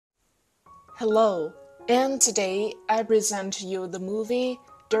Hello, and today I present to you the movie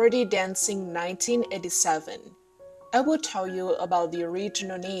Dirty Dancing 1987. I will tell you about the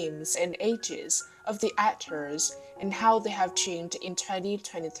original names and ages of the actors and how they have changed in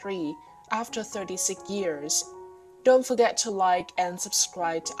 2023 after 36 years. Don't forget to like and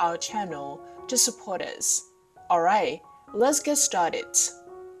subscribe to our channel to support us. Alright, let's get started.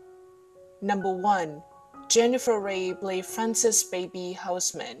 Number 1. Jennifer Ray played Frances Baby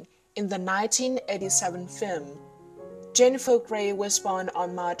Houseman in the 1987 film. Jennifer Grey was born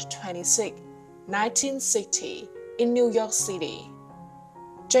on March 26, 1960, in New York City.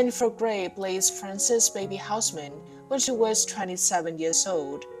 Jennifer Grey plays Frances Baby Houseman when she was 27 years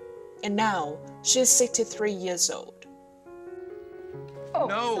old, and now she is 63 years old. Oh,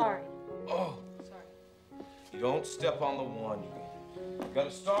 no. Sorry. Oh, Sorry. you don't step on the one. You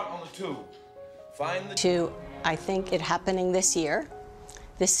gotta start on the two. Find the To, I think, it happening this year,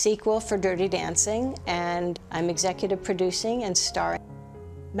 the sequel for Dirty Dancing, and I'm executive producing and starring.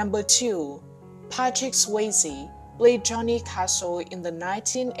 Number 2. Patrick Swayze played Johnny Castle in the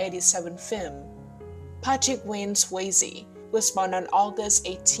 1987 film. Patrick Wayne Swayze was born on August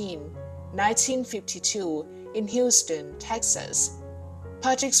 18, 1952, in Houston, Texas.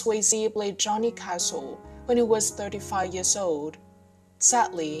 Patrick Swayze played Johnny Castle when he was 35 years old.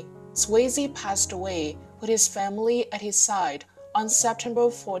 Sadly, Swayze passed away with his family at his side on September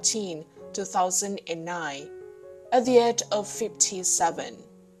 14, 2009, at the age of 57.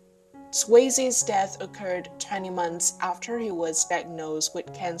 Swayze's death occurred 20 months after he was diagnosed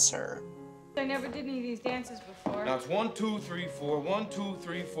with cancer. I never did any of these dances before. Now it's 1, 2, 3, 4, 1, 2,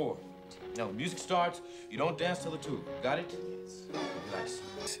 3, 4. Now the music starts, you don't dance till the two. Got it? Yes. Relax.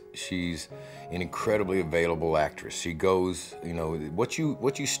 She's an incredibly available actress. She goes, you know, what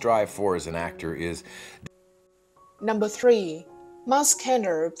you strive for as an actor is. Number 3.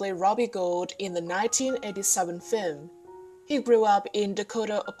 Cantor played Robbie Gould in the 1987 film. He grew up in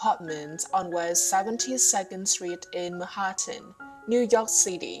Dakota Apartments on West 72nd Street in Manhattan, New York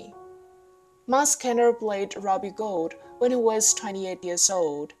City. Cantor played Robbie Gould when he was 28 years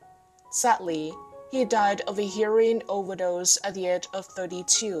old. Sadly, he died of a heroin overdose at the age of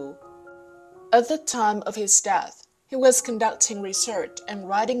 32. At the time of his death, he was conducting research and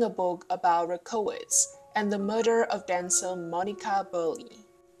writing a book about Rhodes and the murder of dancer Monica Burley.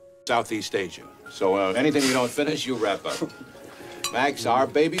 Southeast Asia. So anything we don't finish, you wrap up. Max, our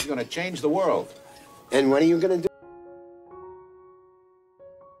baby's gonna change the world. And when are you gonna do?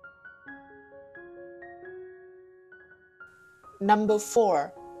 Number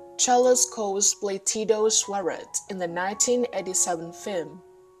 4. Charles Coles played Tito Suarez in the 1987 film.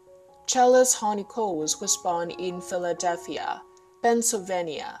 Charles Honey Coles was born in Philadelphia,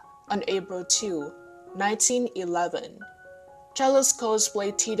 Pennsylvania, on April 2, 1911. Charles Coles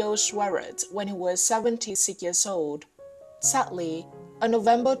played Tito Suarez when he was 76 years old. Sadly, on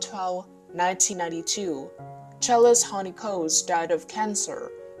November 12, 1992, Charles Honey Coles died of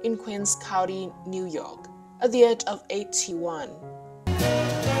cancer in Queens County, New York, at the age of 81.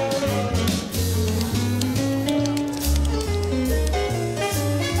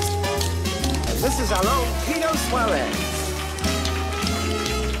 This is our own Tito Suarez.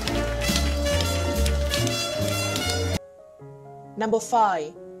 Number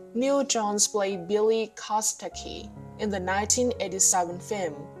 5. Neal Jones played Billy Kostecki in the 1987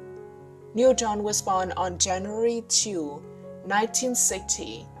 film. Neal Jones was born on January 2,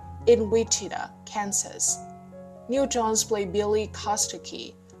 1960, in Wichita, Kansas. Neal Jones played Billy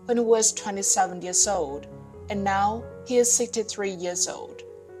Kostecki when he was 27 years old, and now he is 63 years old.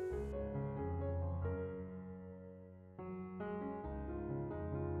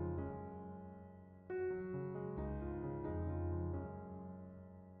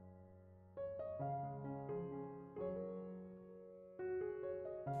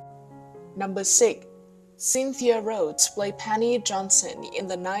 Number 6. Cynthia Rhodes played Penny Johnson in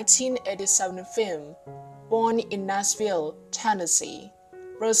the 1987 film. Born in Nashville, Tennessee,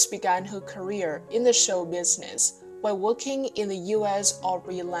 Rhodes began her career in the show business while working in the U.S.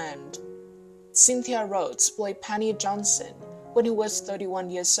 Opry land. Cynthia Rhodes played Penny Johnson when he was 31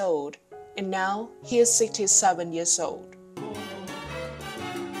 years old, and now he is 67 years old.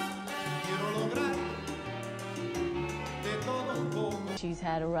 She's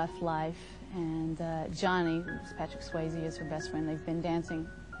had a rough life, and Johnny, who's Patrick Swayze, is her best friend. They've been dancing.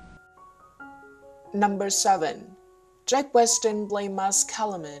 Number 7. Jack Weston played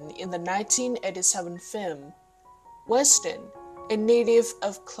Kellerman in the 1987 film. Weston, a native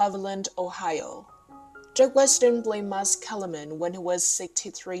of Cleveland, Ohio. Jack Weston played Kellerman when he was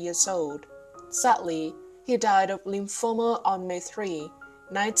 63 years old. Sadly, he died of lymphoma on May 3,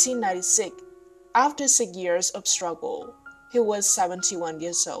 1996, After 6 years of struggle, he was 71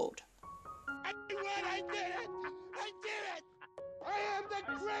 years old. I did it! I did it! I am the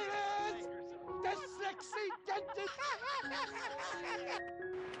greatest! The sexy dentist!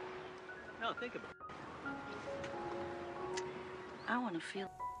 No, think about it. I want to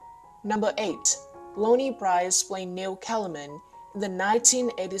feel. Number 8. Lonny Bryce played Neal Kellerman in the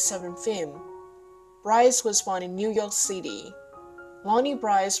 1987 film. Bryce was born in New York City. Lonny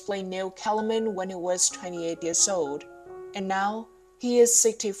Bryce played Neal Kellerman when he was 28 years old, and now he is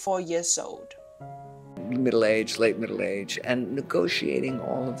 64 years old. Middle age, late middle age, and negotiating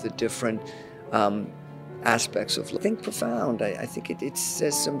all of the different aspects of life. I think profound. I think it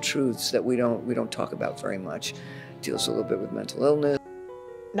says some truths that we don't talk about very much. It deals a little bit with mental illness.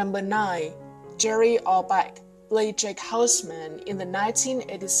 Number 9. Garry Orbach played Jake Houseman in the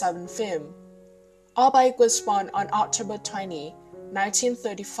 1987 film. Orbach was born on October 20,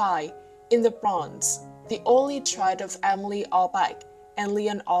 1935, in the Bronx, the only child of Emily Orbach and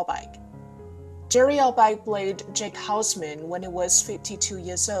Leon Orbach. Garry Orbach played Jake Houseman when he was 52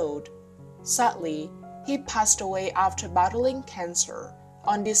 years old. Sadly, he passed away after battling cancer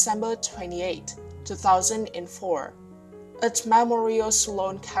on December 28, 2004, at Memorial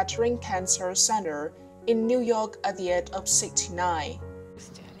Sloan Kettering Cancer Center in New York at the age of 69.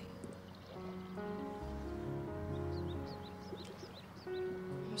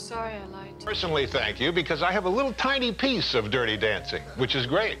 I'm sorry I lied to you. Personally, thank you, because I have a little tiny piece of Dirty Dancing, which is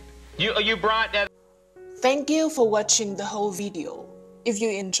great. You brought that. Thank you for watching the whole video. If you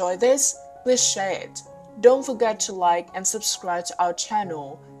enjoyed this, please share it. Don't forget to like and subscribe to our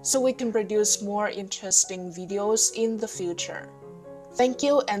channel so we can produce more interesting videos in the future. Thank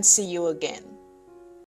you and see you again.